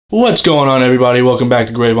What's going on, everybody? Welcome back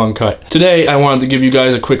to Uncut. Today I wanted to give you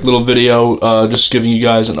guys a quick little video, just giving you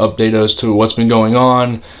guys an update as to what's been going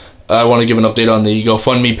on. I want to give an update on the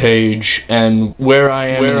GoFundMe page and where I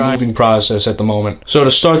am in the moving process at the moment. So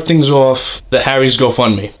to start things off, the Harry's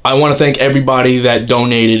GoFundMe. I want to thank everybody that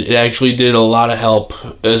donated. It actually did a lot of help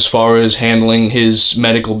as far as handling his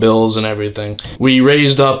medical bills and everything. We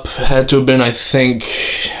raised up, had to have been, I think,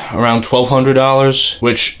 around $1,200,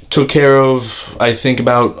 which took care of, I think,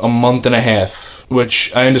 about a month and a half.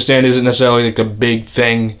 Which I understand isn't necessarily like a big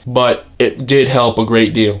thing, but it did help a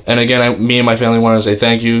great deal. And again, me and my family want to say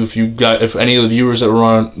thank you. If any of the viewers that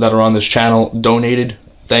are on this channel donated,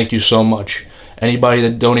 thank you so much. Anybody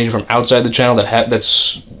that donated from outside the channel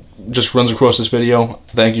that's just runs across this video,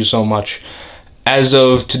 thank you so much. As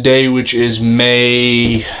of today, which is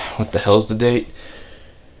May, what the hell's the date?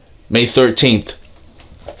 May 13th.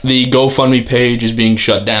 The GoFundMe page is being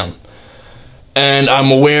shut down. And I'm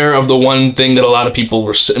aware of the one thing that a lot of people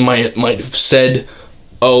might have said,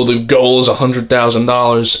 oh, the goal is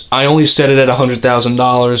 $100,000. I only set it at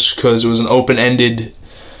 $100,000 because it was an open-ended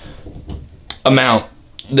amount.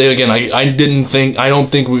 Again, I don't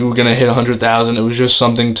think we were gonna hit 100,000. It was just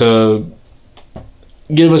something to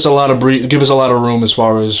give us a lot of room as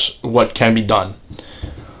far as what can be done.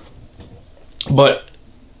 But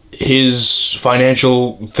his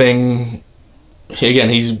financial thing,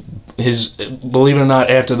 again, believe it or not,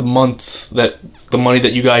 after the month that the money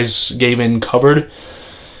that you guys gave in covered,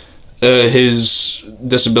 his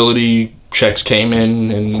disability checks came in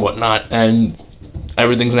and whatnot, and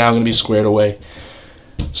everything's now going to be squared away.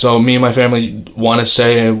 So me and my family want to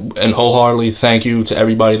say and wholeheartedly thank you to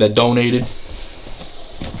everybody that donated.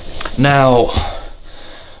 Now,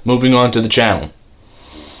 moving on to the channel.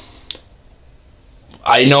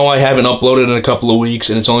 I know I haven't uploaded in a couple of weeks,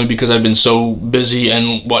 and it's only because I've been so busy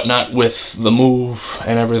and whatnot with the move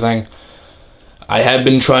and everything. I have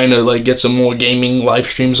been trying to get some more gaming live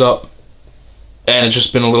streams up, and it's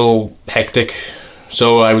just been a little hectic,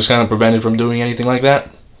 so I was kind of prevented from doing anything like that.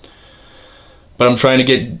 But I'm trying to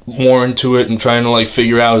get more into it and trying to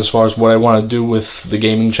figure out as far as what I want to do with the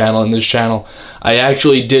gaming channel and this channel. I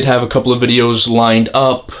actually did have a couple of videos lined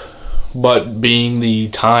up, but being the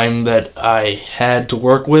time that I had to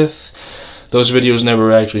work with, those videos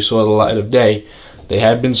never actually saw the light of day. They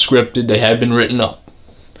had been scripted, they had been written up.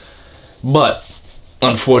 But,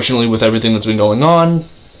 unfortunately, with everything that's been going on,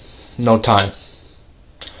 no time.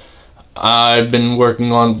 I've been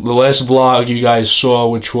working on the last vlog you guys saw,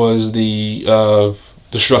 which was the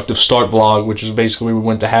Destructive Start vlog, which is basically we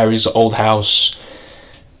went to Harry's old house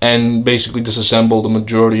and basically disassembled the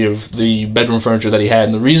majority of the bedroom furniture that he had.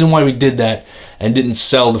 And the reason why we did that and didn't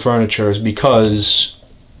sell the furniture is because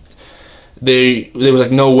there was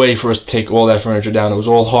no way for us to take all that furniture down. It was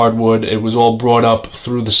all hardwood. It was all brought up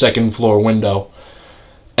through the second floor window.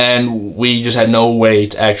 And we just had no way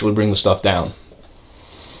to actually bring the stuff down.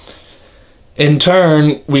 In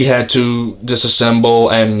turn, we had to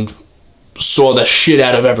disassemble and saw the shit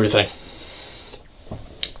out of everything.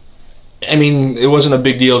 I mean, it wasn't a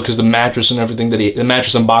big deal because the mattress and everything the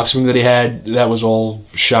mattress unboxing that he had, that was all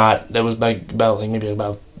shot. That was maybe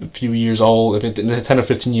about a few years old, 10 or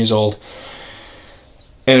 15 years old.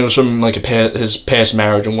 And it was from his past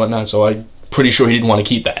marriage and whatnot, so I'm pretty sure he didn't want to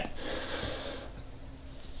keep that.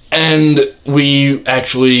 And we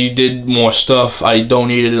actually did more stuff. I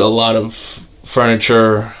donated a lot of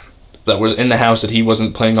furniture that was in the house that he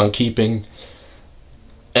wasn't planning on keeping.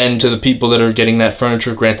 And to the people that are getting that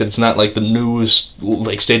furniture, granted it's not the newest,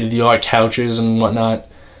 state-of-the-art couches and whatnot.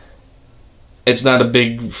 It's not a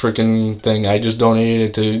big freaking thing. I just donated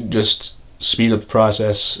it to just speed up the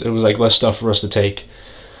process. It was less stuff for us to take.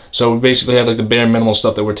 So we basically have the bare minimal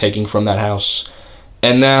stuff that we're taking from that house.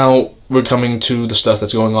 And now we're coming to the stuff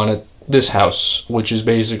that's going on at this house, which is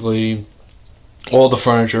basically all the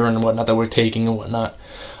furniture and whatnot that we're taking and whatnot.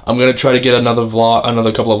 I'm going to try to get another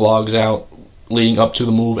couple of vlogs out leading up to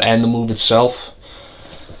the move and the move itself,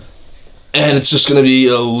 and it's just gonna be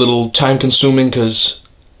a little time consuming because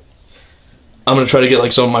I'm gonna try to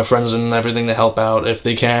get some of my friends and everything to help out if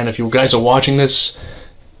they can. If you guys are watching this,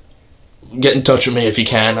 get in touch with me if you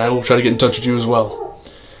can. I will try to get in touch with you as well.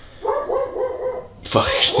 Fuck,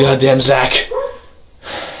 goddamn Zach.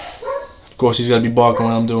 Of course he's gotta be barking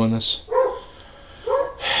when I'm doing this.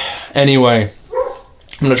 Anyway,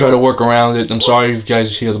 I'm going to try to work around it. I'm sorry if you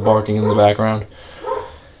guys hear the barking in the background.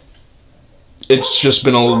 It's just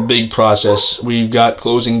been a big process. We've got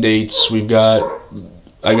closing dates. I got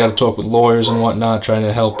to talk with lawyers and whatnot, trying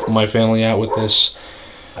to help my family out with this.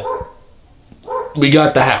 We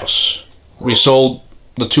got the house. We sold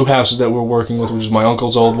the two houses that we're working with, which is my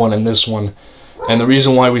uncle's old one and this one. And the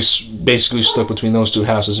reason why we basically stuck between those two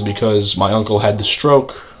houses is because my uncle had the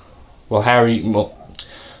stroke. Well,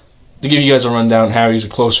 to give you guys a rundown, Harry's a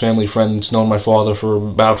close family friend. It's known my father for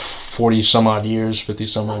about 40 some odd years, 50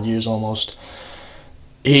 some odd years almost.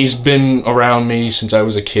 He's been around me since I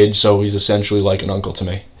was a kid, so he's essentially like an uncle to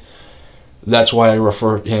me. That's why I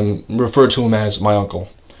refer to him as my uncle.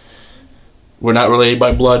 We're not related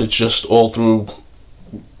by blood, it's just all through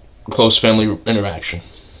close family interaction.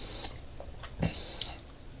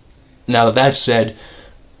 Now that that's said,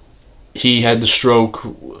 he had the stroke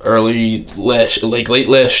late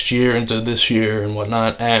last year into this year and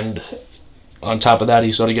whatnot, and on top of that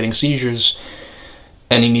he started getting seizures,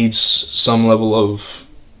 and he needs some level of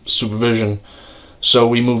supervision. So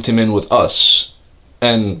we moved him in with us,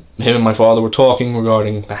 and him and my father were talking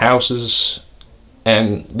regarding the houses,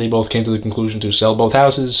 and they both came to the conclusion to sell both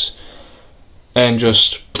houses and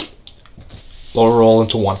just lower all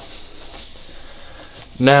into one.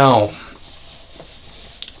 Now,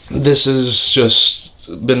 this has just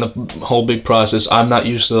been the whole big process. I'm not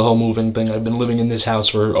used to the whole moving thing. I've been living in this house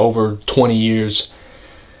for over 20 years.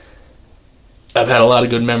 I've had a lot of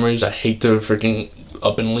good memories. I hate to freaking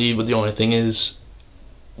up and leave, but the only thing is,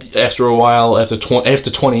 after a while, after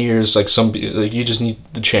 20 years, like you just need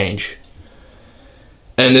the change.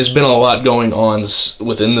 And there's been a lot going on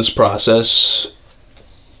within this process,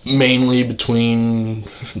 mainly between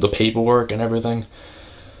the paperwork and everything.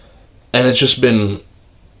 And it's just been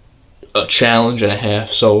a challenge and a half.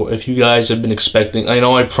 So if you guys have been expecting, I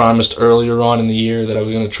know I promised earlier on in the year that I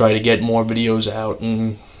was going to try to get more videos out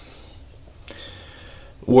and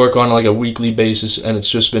work on like a weekly basis, and it's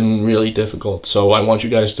just been really difficult. So I want you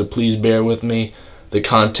guys to please bear with me. The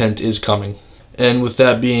content is coming. And with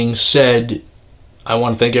that being said, I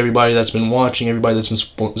want to thank everybody that's been watching, everybody that's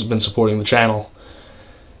been supporting the channel.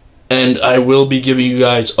 And I will be giving you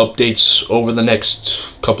guys updates over the next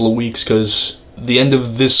couple of weeks, because the end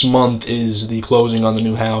of this month is the closing on the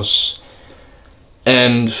new house,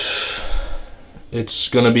 and it's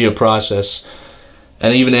gonna be a process.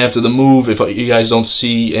 And even after the move, if you guys don't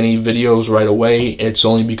see any videos right away, it's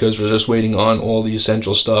only because we're just waiting on all the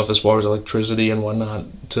essential stuff as far as electricity and whatnot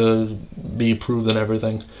to be approved and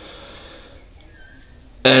everything.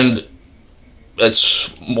 And that's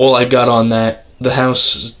all I've got on that. The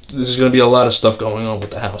house, there's gonna be a lot of stuff going on with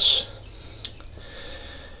the house.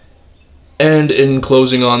 And in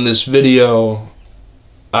closing on this video,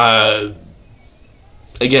 again,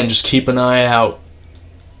 just keep an eye out.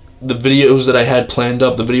 The videos that I had planned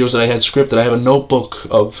up, the videos that I had scripted, I have a notebook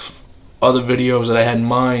of other videos that I had in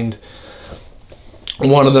mind.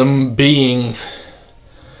 One of them being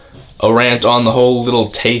a rant on the whole little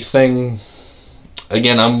Tay thing.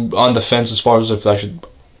 Again, I'm on the fence as far as if I should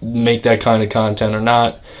make that kind of content or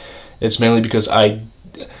not. It's mainly because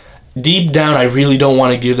deep down, I really don't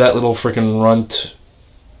want to give that little freaking runt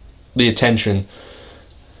the attention,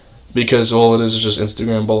 because all it is just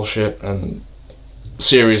Instagram bullshit, and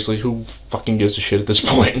seriously, who fucking gives a shit at this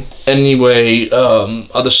point? Anyway,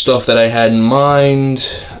 other stuff that I had in mind,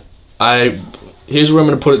 here's where I'm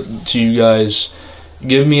going to put it to you guys.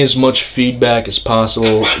 Give me as much feedback as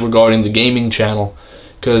possible regarding the gaming channel,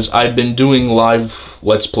 because I've been doing live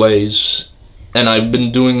Let's Plays, and I've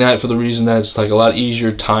been doing that for the reason that it's like a lot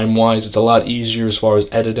easier time-wise. It's a lot easier as far as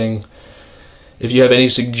editing. If you have any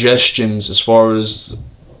suggestions as far as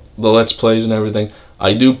the Let's Plays and everything,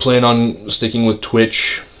 I do plan on sticking with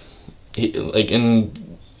Twitch, like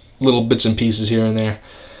in little bits and pieces here and there.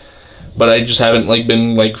 But I just haven't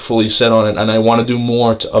been fully set on it, and I want to do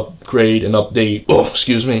more to upgrade and update,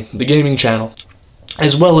 the gaming channel,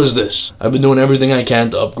 as well as this. I've been doing everything I can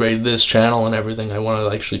to upgrade this channel and everything. I want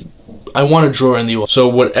to draw in the audience. So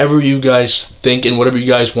whatever you guys think and whatever you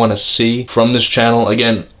guys want to see from this channel,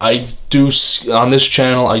 again, on this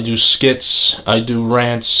channel I do skits, I do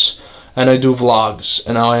rants, and I do vlogs.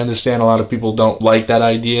 And now I understand a lot of people don't like that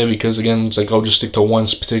idea, because again, it's like, oh, just stick to one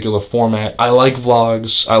particular format. I like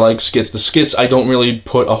vlogs, I like skits. The skits I don't really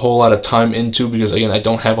put a whole lot of time into, because again, I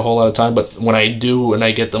don't have a whole lot of time, but when I do and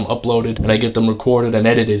I get them uploaded and I get them recorded and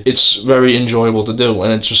edited, it's very enjoyable to do,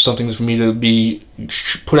 and it's just something for me to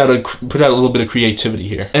put out a little bit of creativity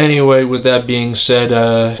here. Anyway, with that being said,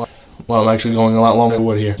 well, I'm actually going a lot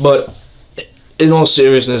longer here, but in all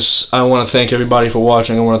seriousness, I want to thank everybody for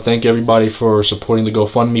watching. I want to thank everybody for supporting the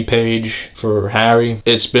GoFundMe page for Harry.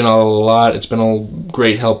 It's been a lot. It's been a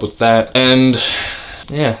great help with that. And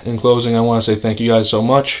yeah, in closing, I want to say thank you guys so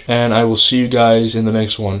much. And I will see you guys in the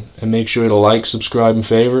next one. And make sure to like, subscribe, and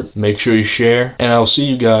favorite. Make sure you share. And I will see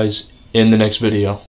you guys in the next video.